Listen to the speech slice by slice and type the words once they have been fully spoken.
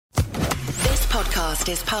podcast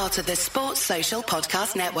is part of the Sports Social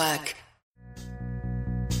Podcast Network.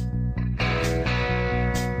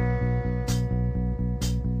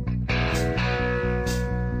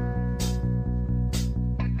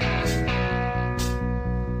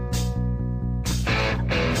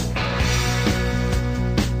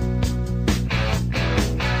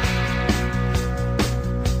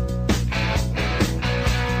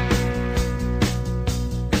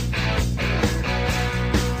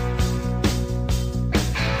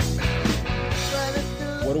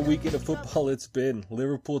 Weekend of football it's been.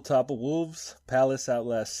 Liverpool topple Wolves, Palace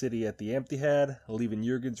outlast City at the Etihad, leaving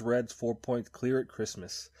Jurgen's Reds 4 points clear at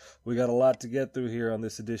Christmas. We got a lot to get through here on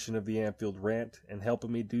this edition of the Anfield Rant, and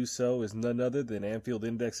helping me do so is none other than Anfield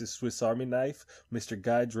Index's Swiss Army knife, Mr.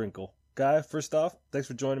 Guy Drinkle. Guy, first off, thanks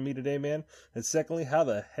for joining me today, man. And secondly, how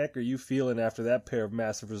the heck are you feeling after that pair of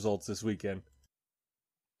massive results this weekend?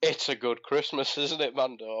 It's a good Christmas, isn't it,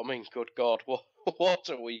 Mando? I mean, good God, what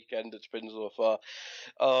a weekend it's been so far.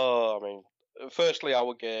 Oh, I mean, firstly,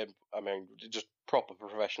 our game, just proper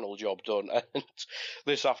professional job done. And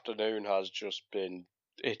this afternoon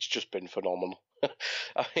it's just been phenomenal.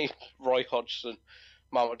 I mean, Roy Hodgson,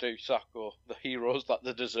 Mamadou Sakho, the heroes that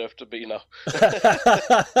they deserve to be now.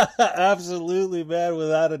 Absolutely, man,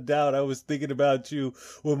 without a doubt. I was thinking about you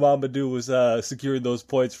when Mamadou was securing those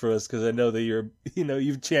points for us, because I know that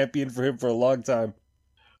you've championed for him for a long time.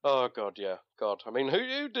 Oh God, yeah, God. I mean,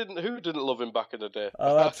 who didn't love him back in the day?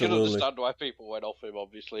 Oh, absolutely. I can understand why people went off him,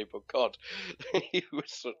 obviously, but God, he was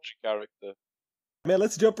such a character. Man,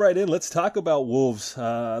 let's jump right in. Let's talk about Wolves.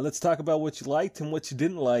 Let's talk about what you liked and what you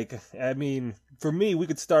didn't like. I mean, for me, we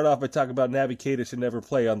could start off by talking about Naby Keita should never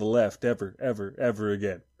play on the left ever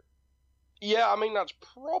again. Yeah, I mean, that's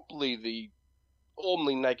probably the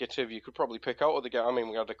only negative you could probably pick out of the game. I mean,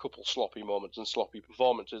 we had a couple sloppy moments and sloppy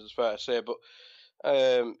performances, it's fair to say, but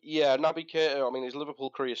yeah, Naby Keita, I mean, his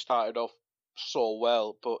Liverpool career started off so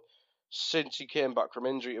well, but since he came back from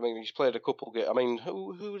injury, I mean, he's played a couple games. I mean,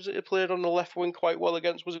 who was it he played on the left wing quite well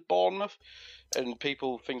against? Was it Bournemouth? And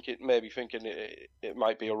people thinking it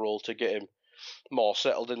might be a role to get him more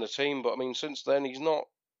settled in the team. But I mean, since then he's not.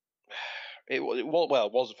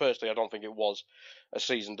 Firstly, I don't think it was a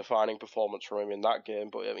season-defining performance from him in that game.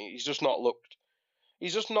 But I mean, he's just not looked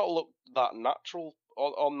that natural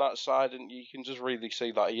on that side, and you can just really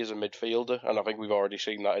see that he is a midfielder, and I think we've already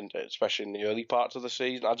seen that, especially in the early parts of the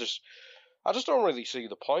season. I just don't really see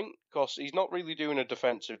the point, because he's not really doing a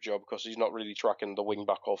defensive job, because he's not really tracking the wing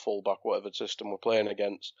back or full back, whatever system we're playing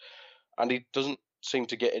against, and he doesn't seem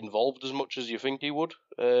to get involved as much as you think he would.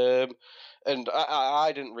 And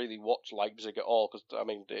I didn't really watch Leipzig at all, because I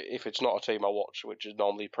mean, if it's not a team I watch, which is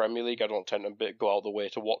normally Premier League, I don't tend to go out of the way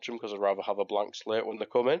to watch them, because I'd rather have a blank slate when they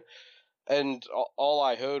come in. And all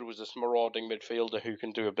I heard was this marauding midfielder who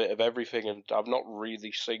can do a bit of everything, and I've not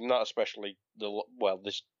really seen that, especially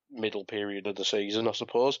this middle period of the season, I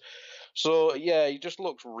suppose. So yeah, he just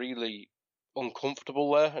looks really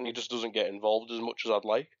uncomfortable there, and he just doesn't get involved as much as I'd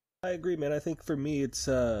like. I agree, man. I think for me, it's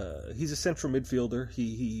he's a central midfielder.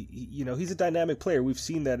 He's a dynamic player. We've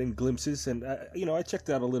seen that in glimpses, and I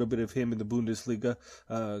checked out a little bit of him in the Bundesliga.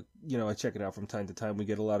 I check it out from time to time. We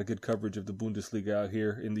get a lot of good coverage of the Bundesliga out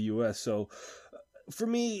here in the U.S. So for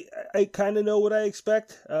me, I kind of know what I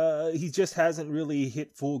expect. He just hasn't really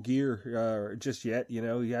hit full gear just yet. He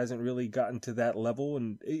hasn't really gotten to that level,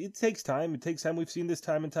 and it takes time. It takes time. We've seen this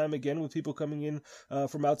time and time again with people coming in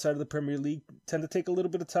from outside of the Premier League. Tend to take a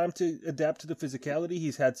little bit of time to adapt to the physicality.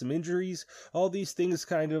 He's had some injuries. All these things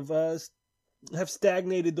kind of have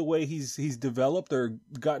stagnated the way he's developed or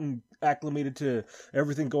gotten acclimated to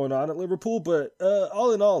everything going on at Liverpool. But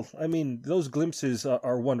all in all, I mean, those glimpses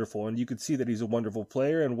are wonderful, and you could see that he's a wonderful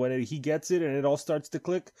player, and when he gets it and it all starts to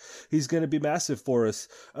click, he's going to be massive for us.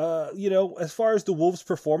 As far as the Wolves'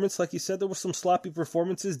 performance, like you said, there were some sloppy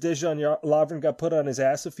performances. Dejan Lovren got put on his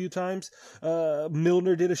ass a few times.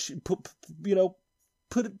 Milner did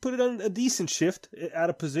put it on a decent shift out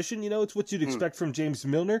of position. It's what you'd expect from James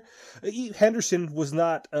Milner. Henderson was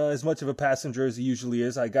not as much of a passenger as he usually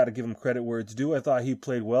is. I got to give him credit where it's due. I thought he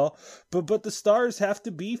played well. But the stars have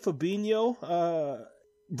to be Fabinho,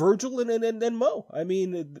 Virgil, and Mo. I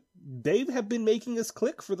mean, they have been making us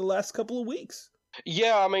click for the last couple of weeks.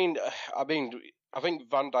 Yeah, I mean, I think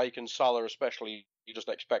Van Dijk and Salah especially, you just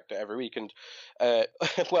expect it every week. And,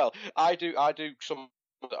 I do some...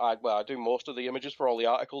 I do most of the images for all the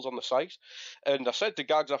articles on the site, and I said to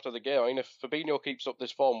Gags after the game, I mean, if Fabinho keeps up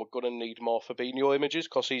this form, we're going to need more Fabinho images,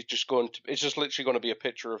 because it's just literally going to be a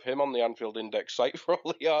picture of him on the Anfield Index site for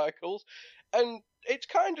all the articles. And it's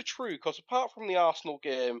kind of true, because apart from the Arsenal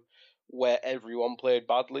game where everyone played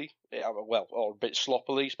badly, or a bit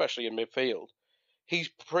sloppily, especially in midfield, he's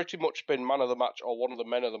pretty much been man of the match or one of the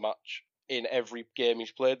men of the match in every game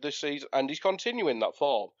he's played this season, and he's continuing that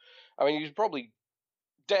form. I mean, he's probably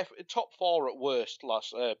top 4 at worst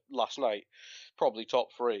last night, probably top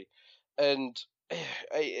 3, and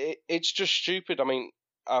it's just stupid. I mean,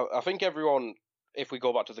 I think everyone, if we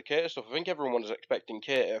go back to the Keita stuff, I think everyone was expecting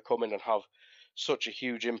Keita to come in and have such a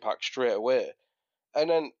huge impact straight away. And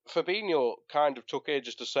then Fabinho kind of took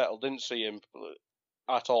ages to settle, didn't see him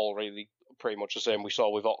at all, really. Pretty much the same we saw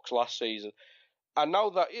with Ox last season. And now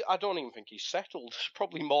that, I don't even think he's settled, there's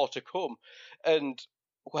probably more to come. And,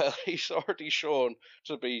 well, he's already shown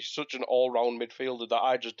to be such an all-round midfielder that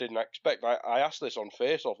I just didn't expect. I asked this on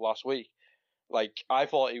Face Off last week. Like, I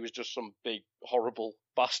thought he was just some big, horrible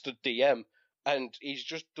bastard DM. And he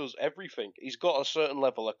just does everything. He's got a certain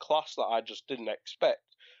level of class that I just didn't expect.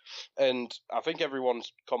 And I think everyone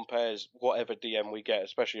compares whatever DM we get,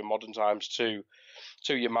 especially in modern times, to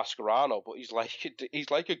your Mascherano, but he's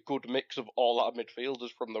like a good mix of all our midfielders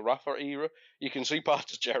from the Rafa era. You can see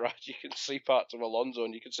parts of Gerrard, you can see parts of Alonso,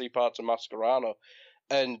 and you can see parts of Mascherano.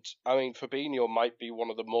 And I mean, Fabinho might be one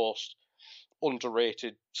of the most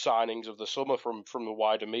underrated signings of the summer from the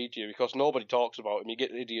wider media, because nobody talks about him. You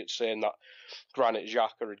get idiots saying that Granit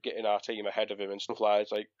Xhaka had getting our team ahead of him and stuff like that.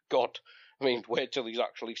 It's like, God, I mean, wait till he's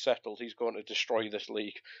actually settled. He's going to destroy this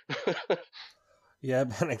league. Yeah,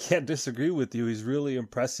 man, I can't disagree with you. He's really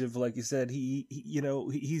impressive. Like you said,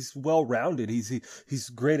 he's well-rounded. He's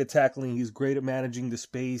great at tackling. He's great at managing the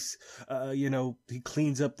space. He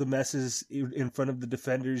cleans up the messes in front of the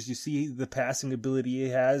defenders. You see the passing ability he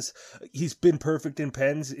has. He's been perfect in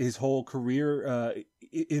pens his whole career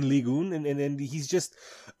in Ligue 1, and he's just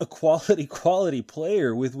a quality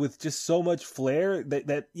player with just so much flair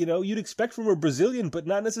that you'd expect from a Brazilian, but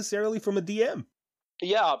not necessarily from a DM.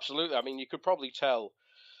 Yeah, absolutely. I mean, you could probably tell.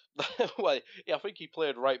 Well, yeah, I think he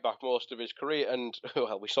played right back most of his career, and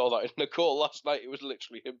well, we saw that in the goal last night. It was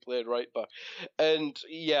literally him played right back, and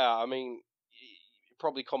yeah, I mean, you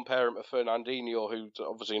probably compare him to Fernandinho, who's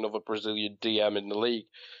obviously another Brazilian DM in the league,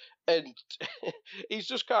 and he's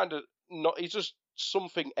just kind of not. He's just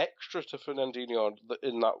something extra to Fernandinho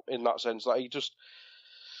in that sense that he just.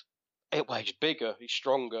 Well, he's bigger, he's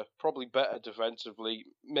stronger, probably better defensively,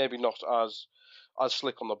 maybe not as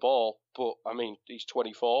slick on the ball, but I mean, he's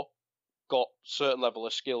 24, got certain level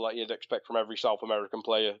of skill that you'd expect from every South American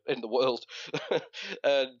player in the world,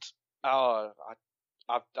 and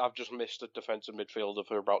I've just missed a defensive midfielder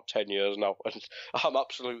for about 10 years now, and I'm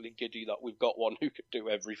absolutely giddy that we've got one who can do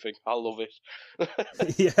everything. I love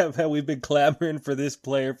it. Yeah, man, we've been clamoring for this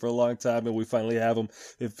player for a long time, and we finally have him.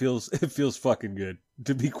 It feels fucking good,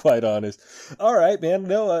 to be quite honest. All right, man.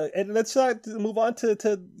 No, and let's move on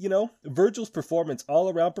to Virgil's performance, all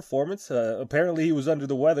around performance. Apparently, he was under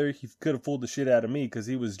the weather. He could have pulled the shit out of me because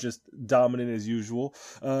he was just dominant as usual.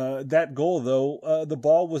 That goal, though, the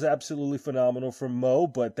ball was absolutely phenomenal from Mo,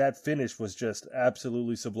 but that finish was just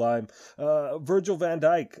absolutely sublime. Virgil van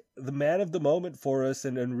Dijk, the man of the moment for us,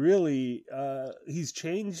 and really, he's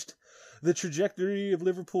changed the trajectory of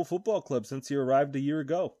Liverpool Football Club since he arrived a year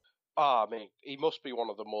ago. I mean, he must be one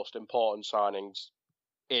of the most important signings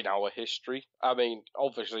in our history. I mean,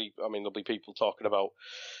 obviously, there'll be people talking about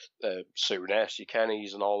Souness,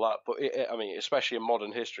 Kennys and all that, but especially in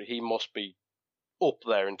modern history, he must be up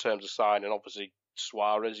there in terms of signing. Obviously,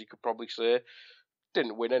 Suarez, you could probably say,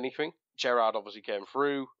 didn't win anything. Gerrard obviously came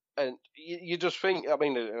through, and you just think,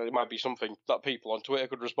 it might be something that people on Twitter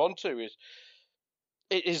could respond to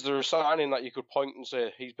is there a signing that you could point and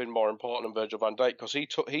say he's been more important than Virgil van Dijk? Because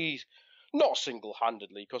he's not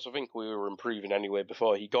single-handedly, because I think we were improving anyway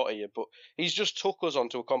before he got here, but he's just took us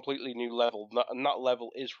onto a completely new level, and that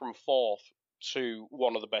level is from 4th to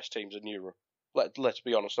one of the best teams in Europe. Let's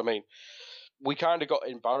be honest. I mean, we kind of got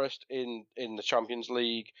embarrassed in the Champions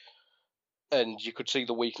League, and you could see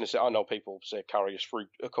the weakness. I know people say Karius threw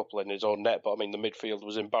a couple in his own net, but the midfield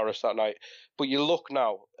was embarrassed that night. But you look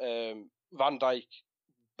now, Van Dijk,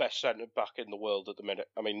 best centre back in the world at the minute.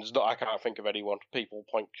 I can't think of anyone. People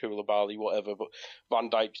point Koulibaly, whatever, but Van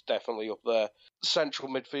Dijk's definitely up there.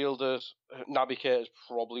 Central midfielders, Naby Keita is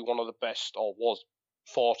probably one of the best, or was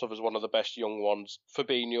thought of as one of the best young ones.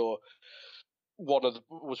 Fabinho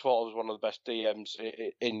was thought of as one of the best DMs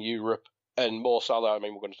in Europe. And Mo Salah, we're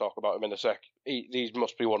going to talk about him in a sec. He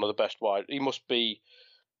must be one of the best wide. He must be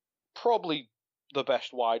probably the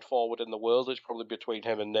best wide forward in the world. It's probably between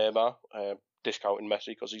him and Neymar. Discounting Messi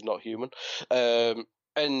because he's not human.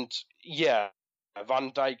 And yeah,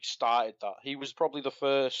 Van Dijk started that. He was probably the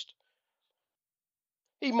first.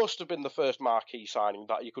 He must have been the first marquee signing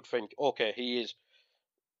that you could think, okay,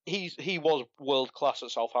 he was world class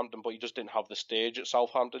at Southampton, but he just didn't have the stage at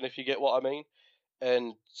Southampton, if you get what I mean.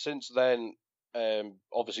 And since then,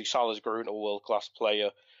 obviously Salah's grown to a world-class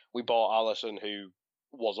player. We bought Alisson, who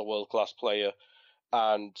was a world-class player,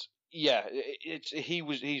 and yeah,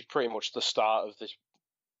 he's pretty much the start of this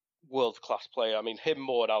world-class player. I mean, him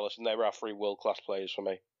more than Alisson, they are three world-class players for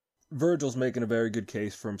me. Virgil's making a very good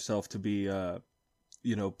case for himself to be,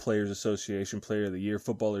 Players Association Player of the Year,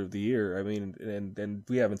 Footballer of the Year. I mean, and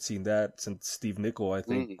we haven't seen that since Steve Nicol, I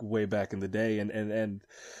think, way back in the day, and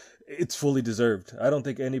it's fully deserved. I don't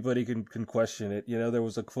think anybody can question it. There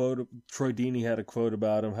was a quote, Troy Deeney had a quote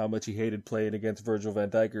about him, how much he hated playing against Virgil van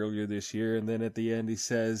Dijk earlier this year, and then at the end he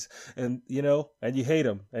says, and you hate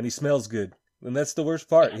him, and he smells good. And that's the worst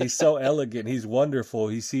part. He's so elegant. He's wonderful.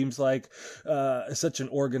 He seems like such an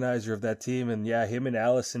organizer of that team. And yeah, him and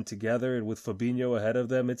Alisson together, and with Fabinho ahead of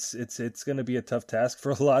them, it's going to be a tough task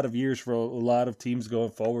for a lot of years for a lot of teams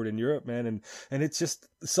going forward in Europe, man. And it's just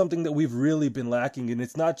something that we've really been lacking. And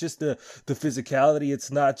it's not just the physicality.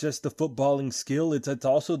 It's not just the footballing skill. It's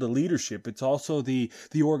also the leadership. It's also the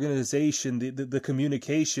organization, the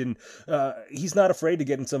communication. He's not afraid to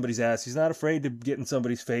get in somebody's ass. He's not afraid to get in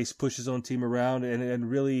somebody's face, push his own team around,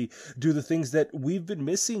 and really do the things that we've been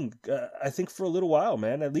missing, I think, for a little while,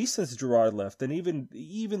 man. At least since Gerrard left, and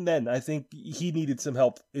even then, I think he needed some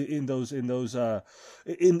help in the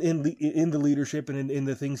leadership and in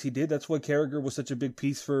the things he did. That's why Carragher was such a big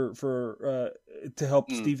piece for to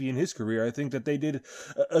help Stevie in his career. I think that they did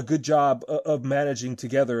a good job of managing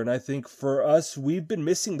together, and I think for us, we've been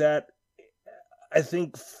missing that. I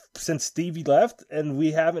think since Stevie left, and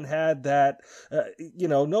we haven't had that,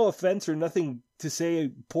 no offense or nothing to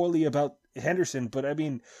say poorly about Henderson, but I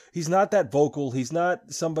mean, he's not that vocal. He's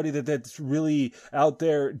not somebody that's really out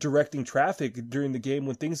there directing traffic during the game.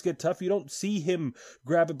 When things get tough, you don't see him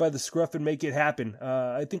grab it by the scruff and make it happen.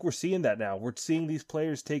 I think we're seeing that now. We're seeing these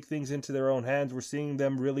players take things into their own hands. We're seeing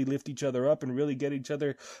them really lift each other up and really get each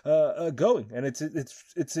other going. And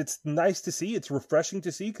it's nice to see. It's refreshing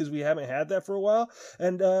to see, because we haven't had that for a while.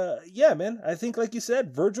 And yeah, man, I think, like you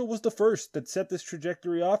said, Virgil was the first that set this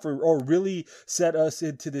trajectory off, or really set us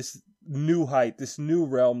into this new height, this new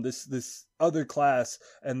realm, this other class,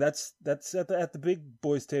 and that's at the big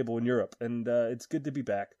boys table in Europe, and it's good to be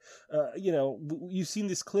back. You've seen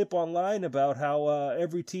this clip online about how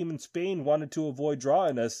every team in Spain wanted to avoid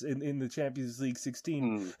drawing us in the Champions League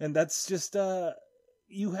 16, and that's just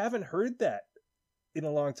you haven't heard that in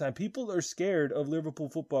a long time. People are scared of Liverpool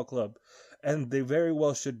Football Club, and they very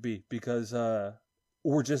well should be, because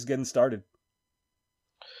we're just getting started.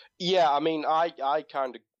 Yeah, I mean, I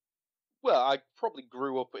probably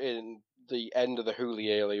grew up in the end of the Hooley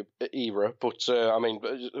era, but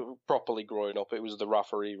properly growing up, it was the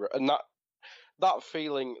Rafa era, and that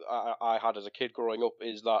feeling I had as a kid growing up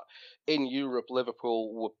is that in Europe,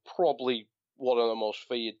 Liverpool were probably one of the most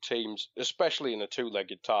feared teams, especially in a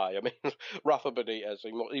two-legged tie. I mean, Rafa Benitez,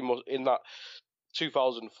 he must in that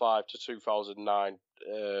 2005 to 2009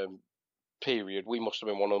 period, we must have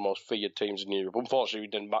been one of the most feared teams in Europe. Unfortunately, we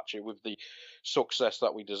didn't match it with the success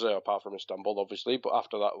that we deserve, apart from Istanbul, obviously. But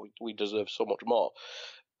after that, we deserve so much more.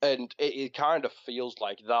 And it kind of feels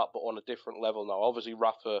like that, but on a different level now. Obviously,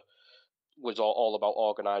 Rafa was all about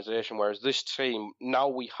organisation, whereas this team, now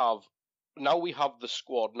we have the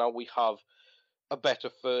squad, now we have a better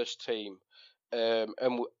first team,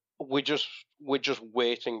 and we're just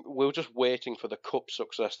waiting. We're just waiting for the cup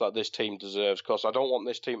success that this team deserves. Because I don't want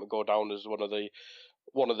this team to go down as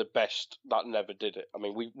one of the best that never did it. I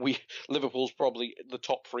mean, we Liverpool's probably the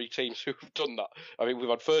top three teams who've done that. I mean, we've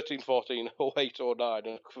had 13, 14, 08, 09,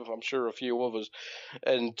 and I'm sure a few others.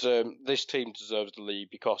 And this team deserves the lead,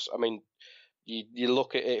 because I mean, you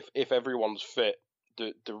look at it, if everyone's fit,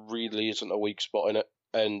 there really isn't a weak spot in it,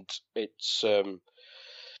 and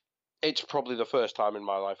it's probably the first time in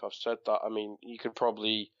my life I've said that. I mean, you could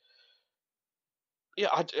probably,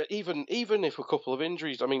 even if a couple of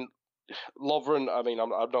injuries. I mean, Lovren. I mean, I'm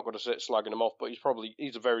not going to sit slagging him off, but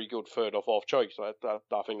he's a very good third or fourth choice. I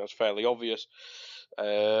think that's fairly obvious.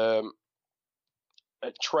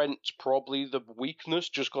 Trent's probably the weakness,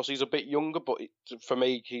 just because he's a bit younger. But for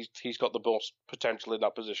me, he's got the most potential in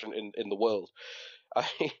that position in the world.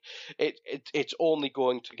 It's only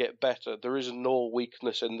going to get better. There is no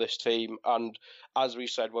weakness in this team, and as we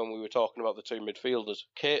said when we were talking about the two midfielders,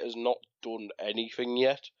 Kate has not done anything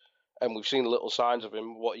yet, and we've seen little signs of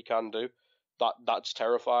him, what he can do. That's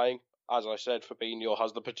terrifying. As I said, Fabinho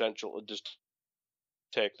has the potential to just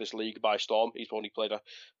take this league by storm. He's only played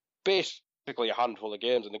basically a handful of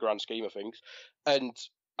games in the grand scheme of things, and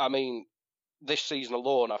I mean, this season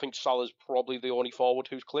alone, I think Salah's probably the only forward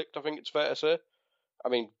who's clicked. I think it's fair to say. I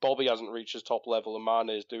mean, Bobby hasn't reached his top level, and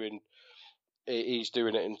Mane is doing he's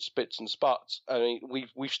doing it in spits and spats. I mean,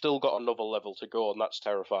 we've still got another level to go, and that's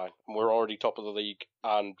terrifying. We're already top of the league,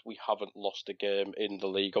 and we haven't lost a game in the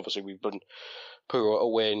league. Obviously, we've been poor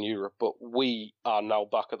away in Europe, but we are now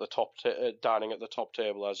back at the top, dining at the top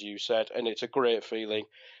table, as you said, and it's a great feeling.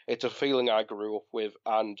 It's a feeling I grew up with,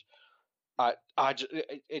 and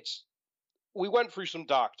it's. We went through some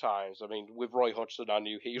dark times. I mean, with Roy Hodgson, our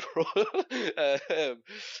new hero,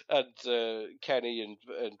 and Kenny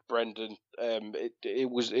and Brendan.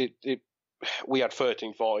 We had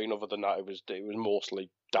 13, 14. Other than that, it was mostly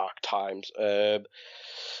dark times. And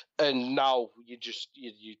now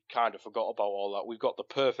you kind of forgot about all that. We've got the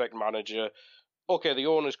perfect manager. Okay, the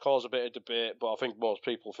owners cause a bit of debate, but I think most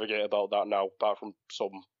people forget about that now, apart from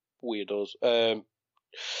some weirdos.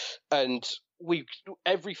 And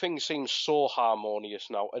everything seems so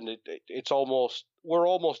harmonious now, and we're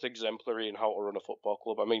almost exemplary in how to run a football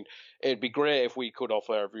club. I mean, it'd be great if we could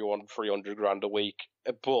offer everyone 300 grand a week,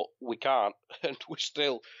 but we can't, and we're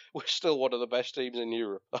still one of the best teams in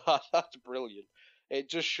Europe. That's brilliant. It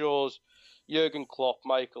just shows Jurgen Klopp,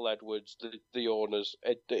 Michael Edwards, the owners.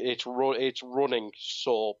 It's running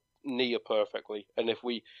so near perfectly, and if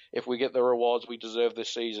we get the rewards we deserve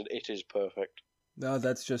this season, it is perfect. No,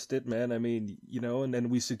 that's just it, man. I mean, and then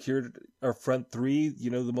we secured our front three,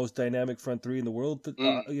 the most dynamic front three in the world,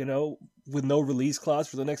 with no release clause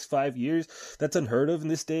for the next 5 years. That's unheard of in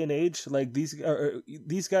this day and age. Like, these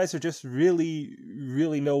guys are just really,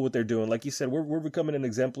 really know what they're doing. Like you said, we're becoming an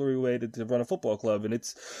exemplary way to run a football club, and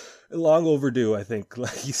it's long overdue, I think.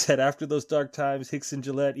 Like you said, after those dark times, Hicks and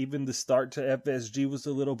Gillette, even the start to FSG was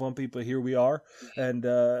a little bumpy, but here we are, and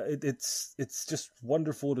it's just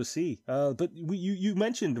wonderful to see. But you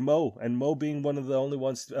mentioned Mo, and Mo being one of the only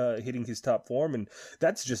ones hitting his top form, and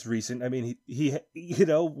that's just recent. I mean, he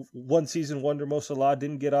one season wonder Mo Salah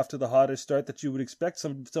didn't get off to the hottest start that you would expect.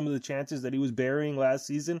 Some of the chances that he was burying last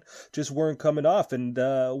season just weren't coming off, and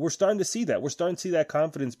we're starting to see that. We're starting to see that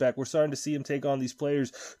confidence back. We're starting to see him take on these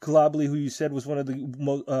players. Kalabali, who you said was one of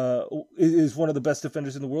the best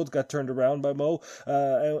defenders in the world, got turned around by Mo,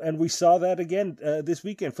 and we saw that again this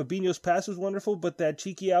weekend. Fabinho's pass was wonderful, but that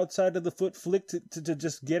cheeky outside of the foot flick to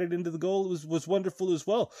just get it into the goal was wonderful as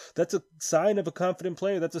well. That's a sign of a confident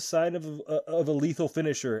player. That's a sign of a lethal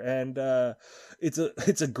finisher, and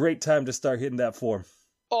it's a great time to start hitting that form.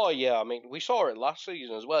 Oh yeah, I mean, we saw it last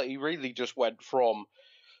season as well. He really just went from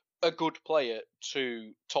a good player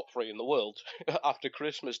to top 3 in the world after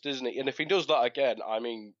Christmas, doesn't he? And if he does that again, I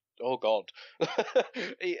mean, oh god,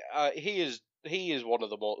 he is one of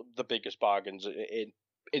the biggest bargains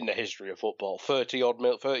in the history of football.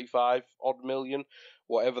 35 odd million,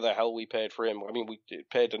 whatever the hell we paid for him. I mean, we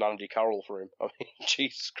paid an Andy Carroll for him. I mean,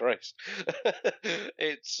 Jesus Christ,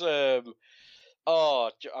 it's I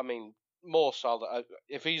mean, Mo Salah,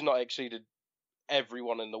 if he's not exceeded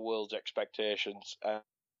everyone in the world's expectations.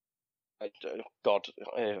 God,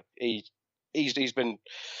 he's been.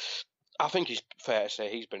 I think it's fair to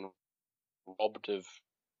say he's been robbed of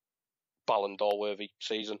Ballon d'Or worthy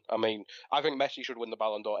season. I mean, I think Messi should win the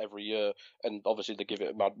Ballon d'Or every year, and obviously they give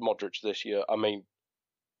it to Modric this year. I mean,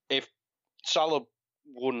 if Salah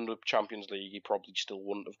won the Champions League, he probably still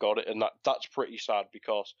wouldn't have got it, and that's pretty sad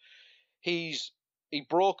because he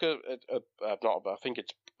broke I think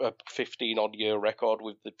it's a 15 odd year record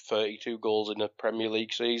with the 32 goals in a Premier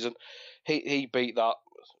League season. He beat that,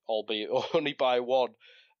 albeit only by one.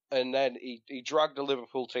 And then he dragged a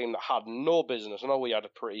Liverpool team that had no business. I know we had a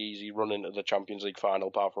pretty easy run into the Champions League final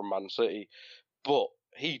apart from Man City, but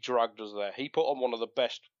he dragged us there. He put on one of the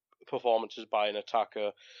best performances by an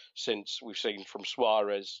attacker since we've seen from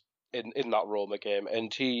Suarez in that Roma game,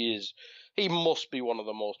 and he must be one of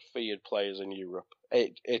the most feared players in Europe.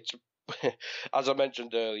 It's as I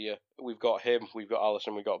mentioned earlier, we've got him, we've got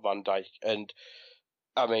Alisson, we've got Van Dijk, and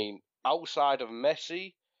I mean, outside of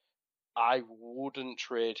Messi, I wouldn't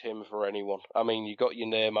trade him for anyone. I mean, you got your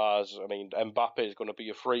Neymars. I mean, Mbappe is going to be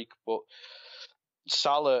a freak, but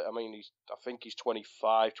Salah, I mean, I think he's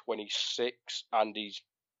 25, 26, and he's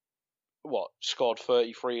scored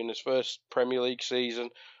 33 in his first Premier League season.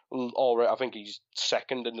 Already, I think he's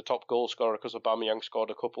second in the top goal scorer because Aubameyang scored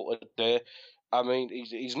a couple a day. I mean,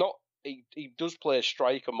 he's not. He does play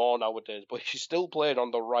striker more nowadays, but he's still playing on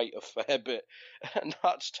the right a fair bit, and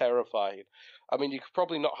that's terrifying. I mean, you could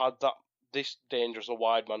probably not had this dangerous a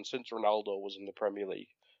wide man since Ronaldo was in the Premier League,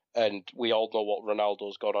 and we all know what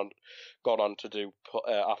Ronaldo's got on to do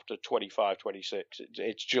after 25, 26.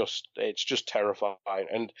 It's just terrifying.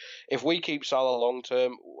 And if we keep Salah long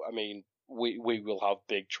term, I mean, we will have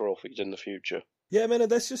big trophies in the future. Yeah, man,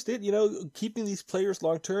 that's just it. Keeping these players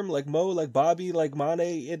long term, like Mo, like Bobby, like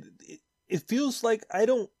Mane, it feels like I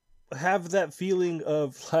don't have that feeling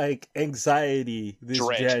of like anxiety this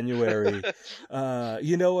Dread. January.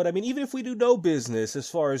 You know what I mean? Even if we do no business as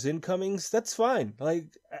far as incomings, that's fine. Like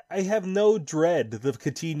I have no dread. The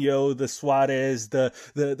Coutinho, the Suarez,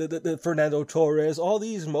 the Fernando Torres, all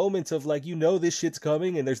these moments of like, you know, this shit's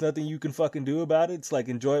coming and there's nothing you can fucking do about it. It's like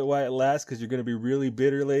enjoy it while it lasts because you're going to be really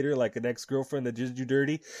bitter later, like an ex-girlfriend that did you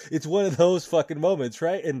dirty. It's one of those fucking moments,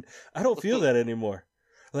 right? And I don't feel that anymore.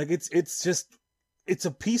 Like it's just, it's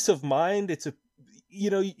a peace of mind. It's a, you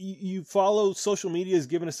know, you follow social media is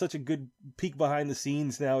giving us such a good peek behind the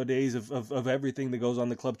scenes nowadays of everything that goes on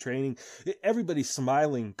the club training. Everybody's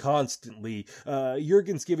smiling constantly.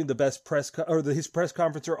 Jurgen's giving the best his press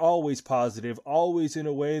conference are always positive, always in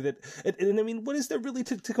a way that, and I mean, what is there really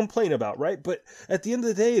to complain about, right? But at the end of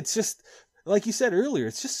the day, it's just, like you said earlier,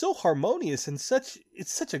 it's just so harmonious and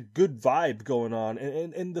it's such a good vibe going on.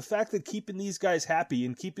 And the fact that keeping these guys happy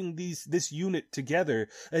and keeping this unit together,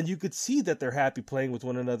 and you could see that they're happy playing with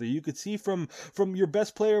one another. You could see from your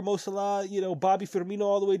best player, Mo Salah, you know, Bobby Firmino,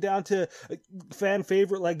 all the way down to a fan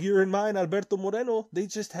favorite like you're and mine, Alberto Moreno. They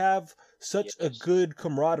just have such a good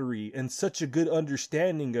camaraderie and such a good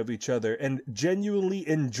understanding of each other and genuinely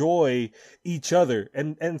enjoy each other.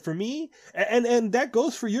 And for me, and that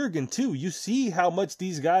goes for Jurgen too. You see how much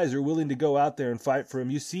these guys are willing to go out there and fight for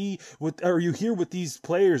him. You see you hear what these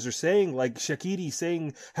players are saying, like Shaqiri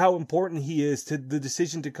saying how important he is to the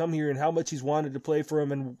decision to come here and how much he's wanted to play for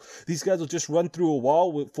him. And these guys will just run through a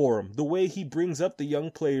wall for him. The way he brings up the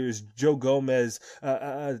young players, Joe Gomez,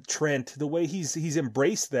 Trent, the way he's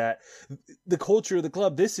embraced that, the culture of the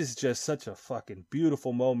club. This is just such a fucking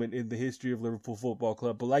beautiful moment in the history of Liverpool Football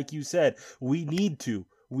Club. But like you said, we need to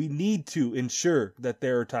ensure that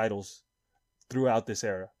there are titles throughout this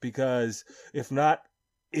era, because if not,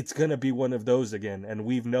 it's going to be one of those again, and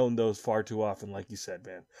we've known those far too often, like you said,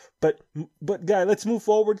 man. But Guy, let's move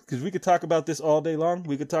forward, because we could talk about this all day long.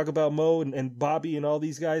 We could talk about Mo and Bobby and all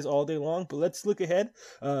these guys all day long, but let's look ahead.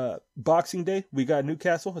 Boxing Day, we got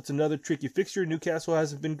Newcastle. It's another tricky fixture. Newcastle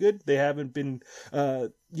hasn't been good. They haven't been,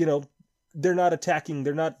 they're not attacking.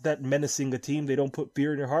 They're not that menacing a team. They don't put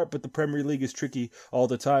fear in your heart, but the Premier League is tricky all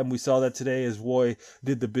the time. We saw that today as Roy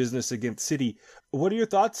did the business against City. What are your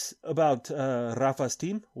thoughts about Rafa's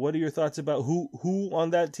team? What are your thoughts about who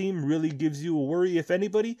on that team really gives you a worry, if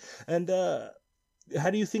anybody? And how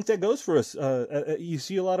do you think that goes for us? You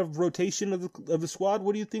see a lot of rotation of the squad.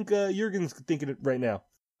 What do you think Jurgen's thinking right now?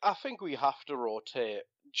 I think we have to rotate.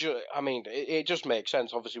 I mean, it just makes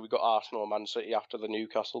sense. Obviously, we got Arsenal and Man City after the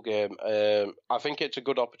Newcastle game. I think it's a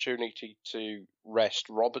good opportunity to rest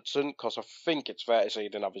Robertson, because I think it's fair to say he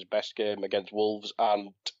didn't have his best game against Wolves,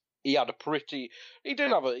 and he had he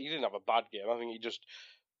didn't have a bad game. I think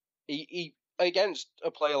he against a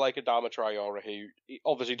player like Adama Traore, who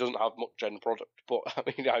obviously doesn't have much end product, but I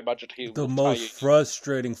mean, I imagine he'll the most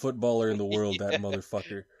frustrating footballer in the world. That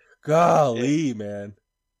motherfucker. Golly, man.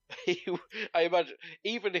 I imagine,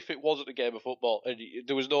 even if it wasn't a game of football and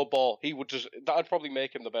there was no ball, that'd probably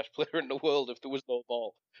make him the best player in the world if there was no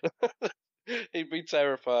ball. He'd be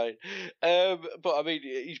terrified. But I mean,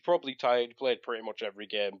 he's probably tired. He played pretty much every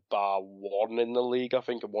game bar one in the league, I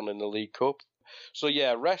think, and one in the League Cup. So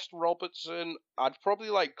yeah, rest Robertson. I'd probably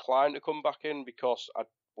like Klein to come back in, because I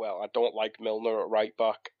don't like Milner at right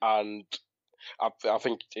back, and I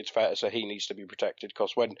think it's fair to say he needs to be protected,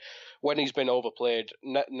 because when he's been overplayed,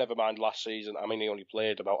 never mind last season. I mean, he only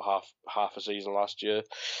played about half a season last year,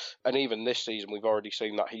 and even this season we've already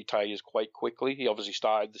seen that he tires quite quickly. He obviously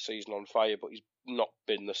started the season on fire, but he's not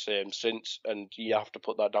been the same since, and you have to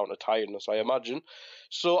put that down to tiredness, I imagine.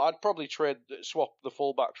 So I'd probably swap the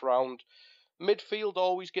fullbacks round. Midfield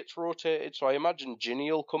always gets rotated, so I imagine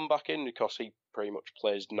Ginny will come back in, because he pretty much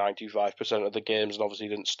plays 95% of the games and obviously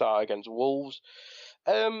didn't start against Wolves.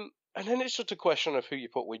 And then it's just a question of who you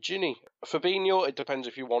put with Ginny. Fabinho, it depends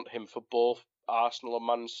if you want him for both Arsenal and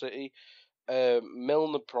Man City.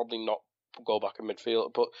 Milner probably not go back in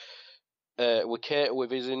midfield, but with Keita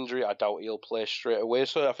with his injury, I doubt he'll play straight away.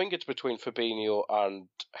 So I think it's between Fabinho and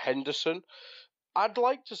Henderson. I'd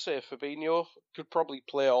like to say Fabinho could probably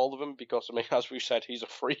play all of them, because, I mean, as we said, he's a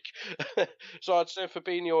freak. So I'd say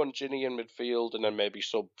Fabinho and Ginny in midfield, and then maybe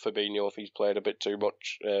sub Fabinho if he's played a bit too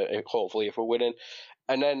much, hopefully if we're winning.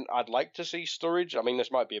 And then I'd like to see Sturridge. I mean,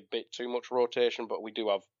 this might be a bit too much rotation, but we do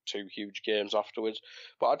have two huge games afterwards.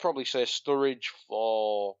 But I'd probably say Sturridge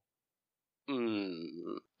for...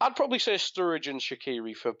 I'd probably say Sturridge and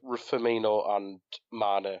Shaqiri for Firmino and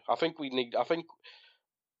Mane. I think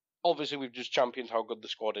obviously we've just championed how good the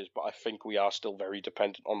squad is, but I think we are still very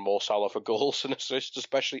dependent on Mo Salah for goals and assists,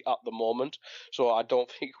 especially at the moment. So I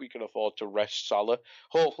don't think we can afford to rest Salah.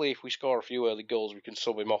 Hopefully, if we score a few early goals, we can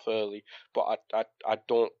sub him off early. But I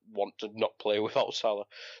don't want to not play without Salah.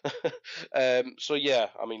 So yeah,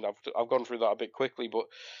 I mean I've gone through that a bit quickly, but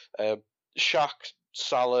Shaq,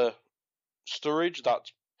 Salah, Sturridge,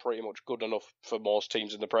 that's pretty much good enough for most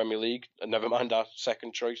teams in the Premier League, and never mind our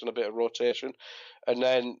second choice and a bit of rotation. And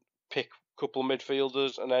then pick a couple of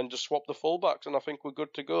midfielders and then just swap the fullbacks, and I think we're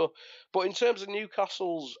good to go. But in terms of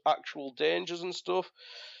Newcastle's actual dangers and stuff,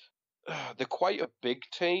 they're quite a big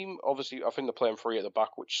team. Obviously, I think they're playing three at the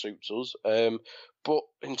back, which suits us. But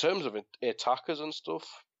in terms of attackers and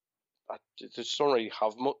stuff, I just don't really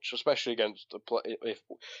have much, especially against the play.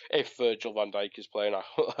 If Virgil van Dijk is playing, I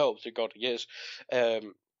hope to God he is.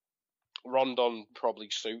 Rondon probably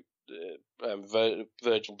suit.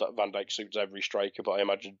 Virgil van Dijk suits every striker, but I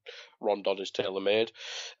imagine Rondon is tailor made.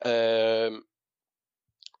 But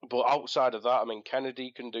outside of that, I mean,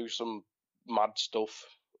 Kennedy can do some mad stuff,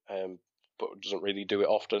 but doesn't really do it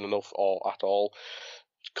often enough or at all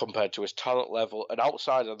compared to his talent level. And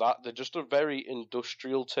outside of that, they're just a very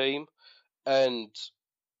industrial team, and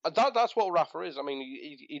that's what Rafa is. I mean,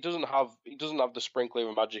 he doesn't have the sprinkling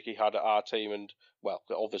of magic he had at our team, and well,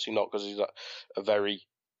 obviously not, because he's a very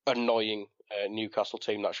annoying Newcastle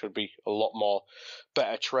team that should be a lot more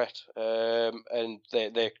better threat, and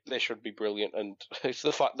they should be brilliant. And it's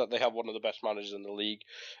the fact that they have one of the best managers in the league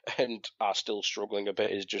and are still struggling a bit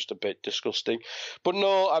is just a bit disgusting. But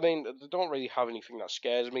no, I mean, they don't really have anything that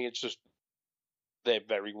scares me. It's just they're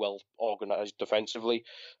very well organised defensively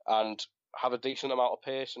and have a decent amount of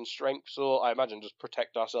pace and strength. So I imagine just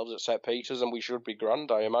protect ourselves at set pieces and we should be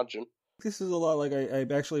grand, I imagine. This is a lot like I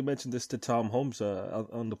actually mentioned this to Tom Holmes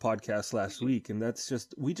on the podcast last week, and that's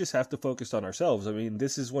just, we just have to focus on ourselves. I mean,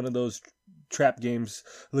 this is one of those trap games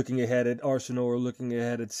looking ahead at Arsenal or looking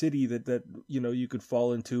ahead at City that you could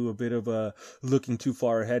fall into a bit of a looking too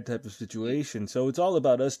far ahead type of situation. So it's all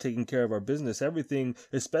about us taking care of our business. Everything,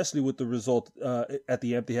 especially with the result at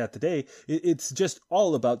the Empty Hat today, it's just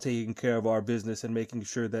all about taking care of our business and making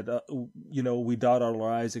sure that we dot all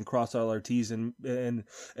our I's and cross all our T's and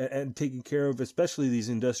taking care of especially these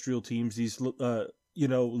industrial teams, these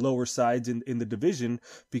lower sides in the division,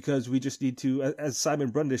 because we just need to, as Simon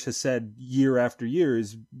Brundish has said year after year,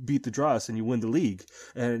 is beat the dross and you win the league.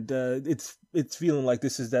 And it's feeling like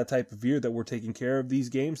this is that type of year that we're taking care of these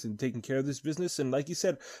games and taking care of this business. And like you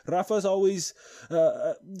said, Rafa's always,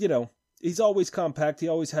 he's always compact. He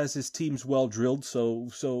always has his teams well drilled, so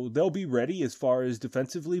they'll be ready as far as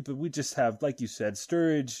defensively. But we just have, like you said,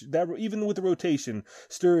 Sturridge. That even with the rotation,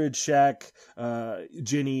 Sturridge, Shaq,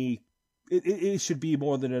 Ginny, it should be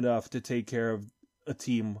more than enough to take care of a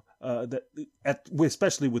team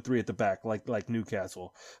especially with three at the back, like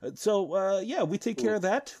Newcastle. So we take care of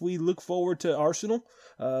that. We look forward to Arsenal,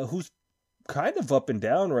 who's kind of up and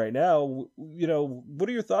down right now. What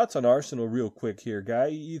are your thoughts on Arsenal real quick here, Guy?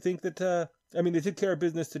 You think that, they took care of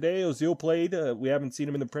business today. Ozil played. We haven't seen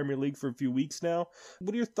him in the Premier League for a few weeks now.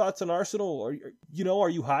 What are your thoughts on Arsenal? Are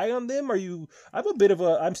you high on them?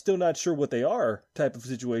 I'm still not sure what they are type of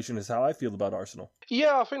situation is how I feel about Arsenal.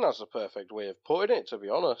 Yeah, I think that's the perfect way of putting it, to be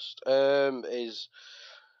honest.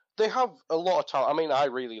 They have a lot of talent. I mean, I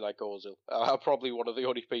really like Ozil. I'm probably one of the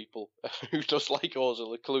only people who does like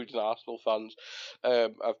Ozil, including Arsenal fans. I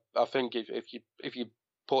think if you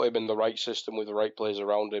put him in the right system with the right players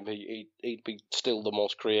around him, he'd be still the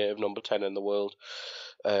most creative number 10 in the world.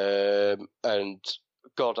 And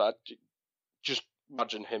God, I just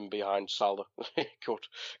imagine him behind Salah.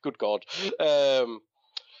 Good God. I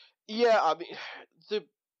mean,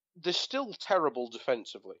 they're still terrible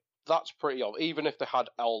defensively. That's pretty obvious. Even if they had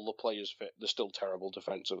all the players fit, they're still terrible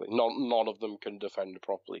defensively. None of them can defend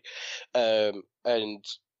properly. And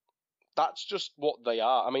that's just what they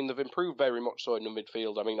are. I mean, they've improved very much so in the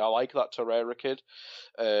midfield. I mean, I like that Torreira kid.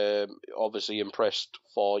 Obviously impressed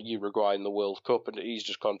for Uruguay in the World Cup, and he's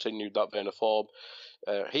just continued that vein of form.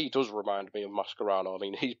 He does remind me of Mascherano. I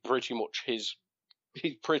mean, he's pretty much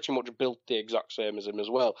built the exact same as him as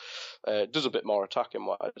well. Does a bit more attacking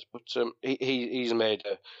wise, but he's made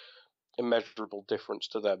a immeasurable difference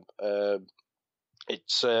to them. I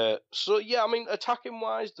mean, attacking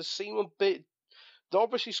wise, they seem a bit. They're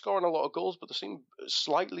obviously scoring a lot of goals, but they seem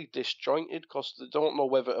slightly disjointed because they don't know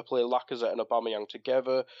whether to play Lacazette and Aubameyang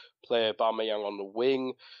together, play Aubameyang on the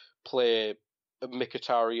wing, play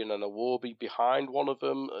Mkhitaryan and Iwobi behind one of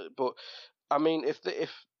them. But I mean, if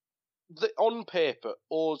on paper,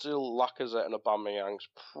 Ozil, Lacazette, and Aubameyang's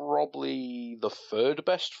probably the third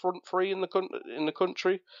best front three in the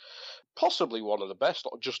country. Possibly one of the best,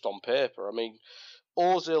 just on paper. I mean,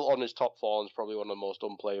 Ozil on his top form is probably one of the most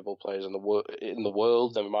unplayable players in the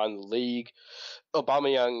world. Never mind the league.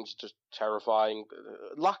 Aubameyang's just terrifying.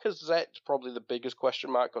 Lacazette's probably the biggest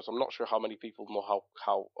question mark because I'm not sure how many people know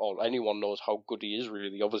how or anyone knows how good he is.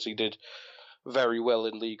 Really, obviously did very well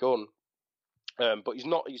in League One. But he's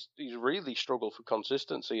not. He's really struggled for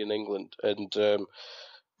consistency in England, and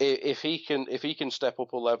if he can step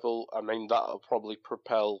up a level, I mean that'll probably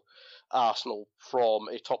propel Arsenal from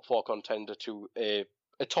a top four contender to a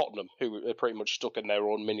Tottenham, who are pretty much stuck in their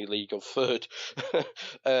own mini league of third.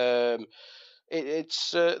 They're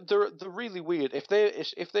really weird.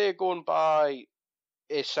 If they're going by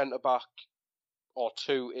a centre back or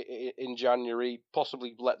two in January,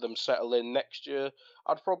 possibly let them settle in next year,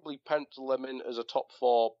 I'd probably pencil them in as a top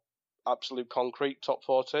four, absolute concrete top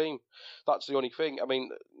four team. That's the only thing. I mean,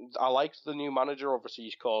 I liked the new manager. Obviously,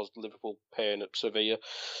 he's caused Liverpool pain at Sevilla.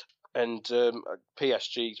 And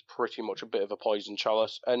PSG's pretty much a bit of a poison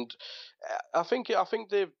chalice. And I think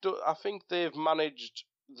they've managed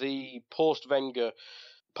the post-Wenger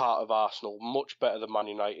part of Arsenal much better than Man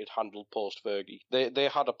United handled post-Fergie. They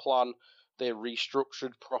had a plan. They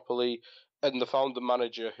restructured properly, and they found the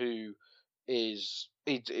manager who is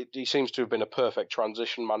he seems to have been a perfect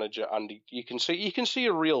transition manager, and you can see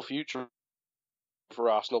a real future for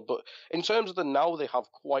Arsenal. But in terms of the now, they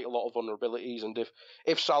have quite a lot of vulnerabilities, and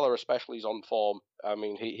if Salah especially is on form, I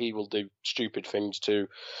mean he will do stupid things too.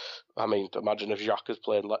 I mean, imagine if Xhaka is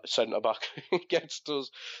playing centre back against us.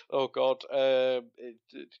 Oh God,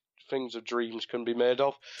 things of dreams can be made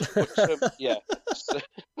of. But yeah.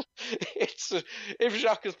 If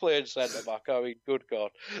Xhaka's playing centre back, I mean, good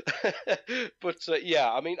God. But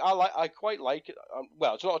yeah, I mean, I quite like it.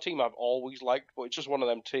 Well, it's not a team I've always liked, but it's just one of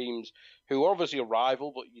them teams who are obviously a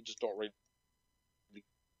rival, but you just don't really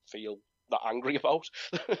feel that angry about.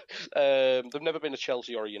 They've never been a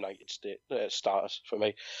Chelsea or a United status for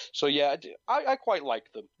me. So yeah, I quite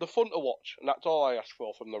like them. They're fun to watch, and that's all I ask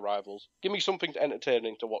for from the rivals. Give me something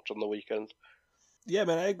entertaining to watch on the weekend. Yeah,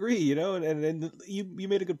 man, I agree, you know, and you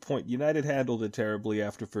made a good point. United handled it terribly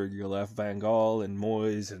after Fergie left. Van Gaal and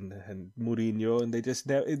Moyes and Mourinho, and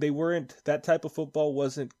they weren't, that type of football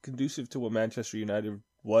wasn't conducive to what Manchester United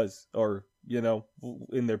was, or, you know,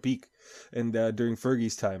 in their peak. And during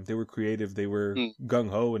Fergie's time, they were creative, they were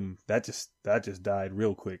gung-ho, and that just died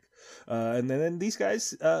real quick. And then these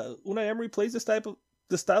guys, Unai Emery plays the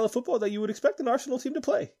style of football that you would expect an Arsenal team to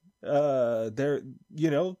play.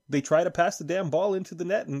 They try to pass the damn ball into the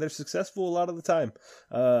net, and they're successful a lot of the time.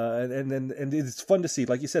 And it's fun to see.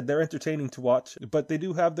 Like you said, they're entertaining to watch, but they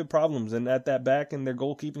do have their problems. And at that back, and their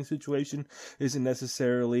goalkeeping situation isn't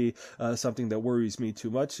necessarily something that worries me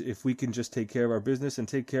too much. If we can just take care of our business and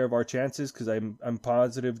take care of our chances, because I'm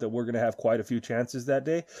positive that we're going to have quite a few chances that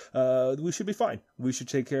day, we should be fine. We should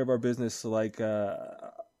take care of our business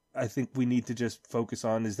I think we need to just focus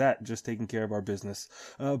on just taking care of our business.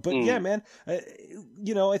 Yeah, man, I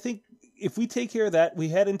think if we take care of that, we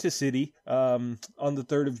head into City on the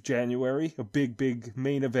 3rd of January, a big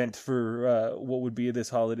main event for what would be this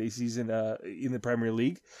holiday season in the Premier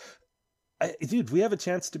League. Dude, we have a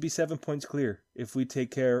chance to be 7 points clear if we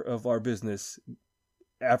take care of our business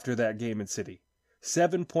after that game in City.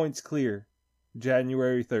 7 points clear,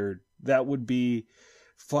 January 3rd. That would be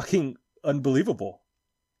fucking unbelievable.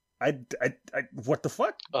 What the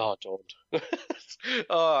fuck? Oh, don't.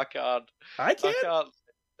 Oh, I can't. I can't.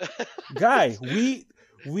 Guy,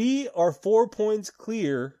 we are 4 points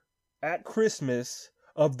clear at Christmas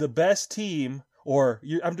of the best team,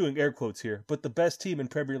 I'm doing air quotes here, but the best team in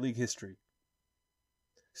Premier League history.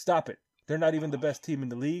 Stop it. They're not even the best team in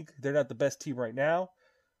the league. They're not the best team right now.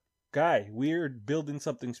 Guy, we're building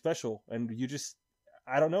something special, and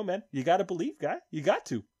I don't know, man. You gotta believe, guy. You got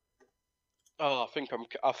to. Oh,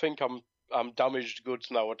 I think I'm damaged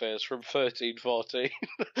goods nowadays from 13-14.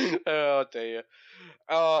 Oh dear.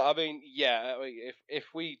 I mean, yeah. I mean,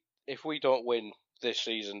 if we don't win this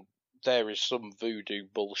season, there is some voodoo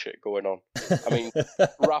bullshit going on. I mean,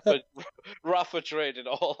 Rafa traded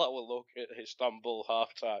all our luck at Istanbul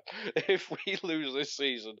halftime. If we lose this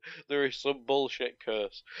season, there is some bullshit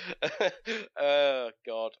curse. Oh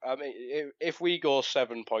God. I mean, if we go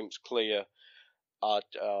 7 points clear.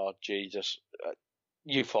 Oh Jesus!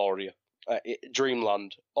 Euphoria,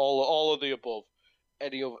 Dreamland, all of the above.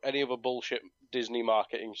 Any other bullshit Disney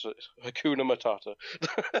marketing, so Hakuna Matata.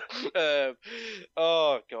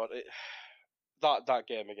 Oh God, that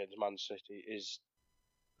game against Man City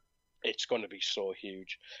it's going to be so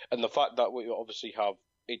huge, and the fact that we obviously have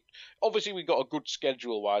Obviously we got a good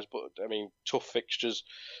schedule-wise, but, I mean, tough fixtures.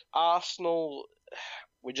 Arsenal,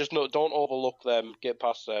 we just don't overlook them, get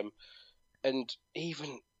past them. And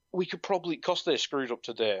even, we could probably, because they screwed up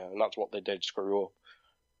today, and that's what they did, screw up,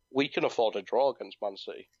 we can afford a draw against Man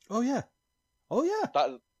City. Oh, yeah.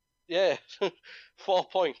 Yeah. 4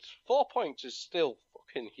 points. 4 points is still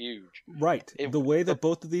fucking huge. Right. The way that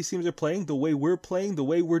both of these teams are playing, the way we're playing, the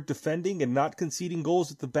way we're defending and not conceding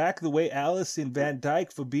goals at the back, the way Alisson, Van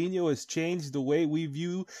Dijk, Fabinho has changed the way we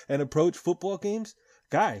view and approach football games.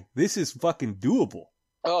 Guy, this is fucking doable.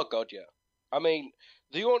 Oh, God, yeah. I mean,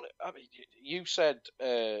 you said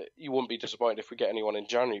you wouldn't be disappointed if we get anyone in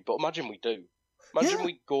January, but imagine we do. Imagine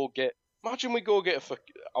we go get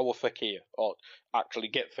our Fekir, or actually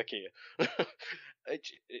get Fekir.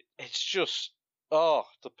 It's just, the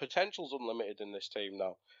potential's unlimited in this team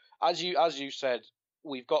now. As you said,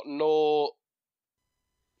 we've got no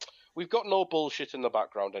bullshit in the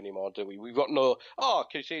background anymore, do we? We've got no,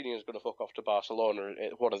 Coutinho's going to fuck off to Barcelona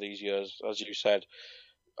one of these years, as you said.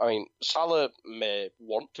 I mean, Salah may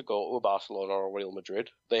want to go to Barcelona or Real Madrid.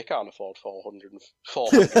 They can't afford 400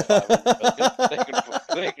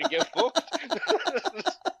 they can get fucked.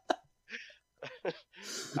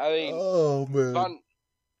 I mean, oh man,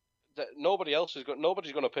 nobody's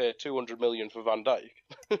going to pay 200 million for Van Dijk.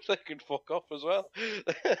 They can fuck off as well.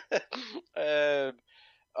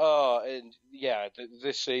 And yeah,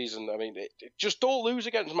 this season, I mean, just don't lose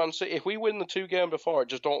against Man City. If we win the 2 games before it,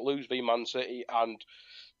 just don't lose v Man City, and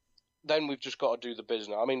then we've just got to do the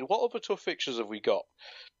business. I mean, what other tough fixtures have we got?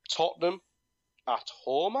 Tottenham at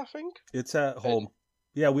home, I think. It's at home.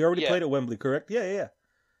 Yeah, we already played at Wembley, correct? Yeah.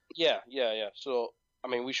 So, I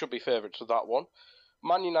mean, we should be favourites for that one.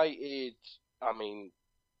 Man United, I mean,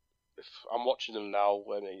 I'm watching them now.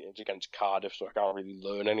 It's against Cardiff, so I can't really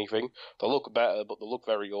learn anything. They look better, but they look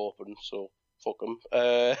very open, so fuck them.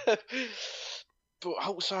 But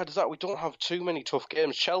outside of that, we don't have too many tough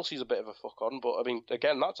games. Chelsea's a bit of a fuck on, but I mean,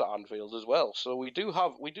 again, that's at Anfield as well. So we do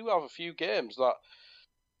have a few games that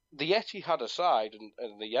the Etihad aside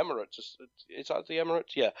and the Emirates. Is that the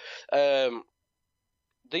Emirates? Yeah.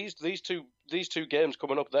 These two games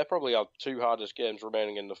coming up, they're probably our 2 hardest games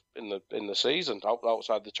remaining in the season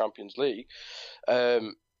outside the Champions League.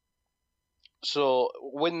 So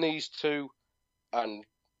win these 2, and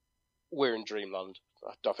we're in dreamland.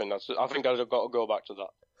 I think I've got to go back to that.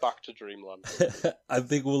 Back to dreamland. I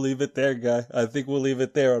think we'll leave it there, Guy. I think we'll leave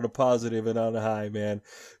it there on a positive and on a high, man.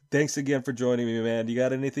 Thanks again for joining me, man. You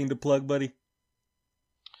got anything to plug, buddy?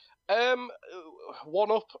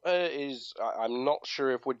 One up is, I'm not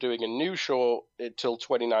sure if we're doing a new show until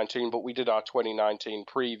 2019, but we did our 2019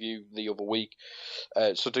 preview the other week.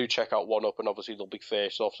 So do check out One Up, and obviously there'll be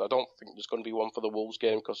face-offs. I don't think there's going to be one for the Wolves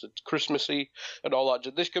game because it's Christmassy and all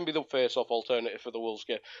that. This can be the face-off alternative for the Wolves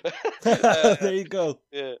game. There you go.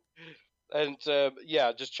 Yeah. And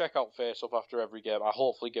just check out face-off after every game. I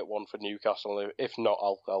hopefully get one for Newcastle. If not,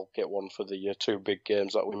 I'll get one for the 2 big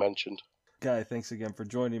games that we mentioned. Guy, thanks again for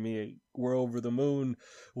joining me. We're over the moon.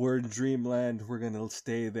 We're in dreamland. We're going to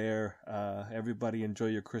stay there. Everybody enjoy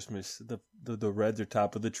your Christmas. The Reds are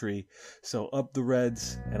top of the tree. So up the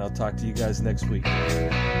Reds, and I'll talk to you guys next week.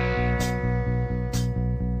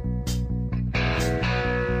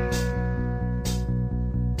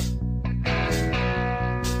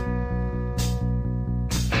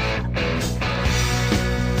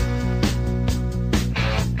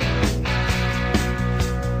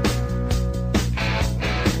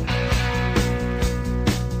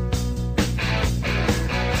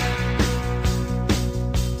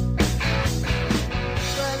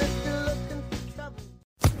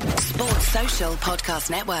 Social Podcast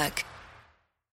Network.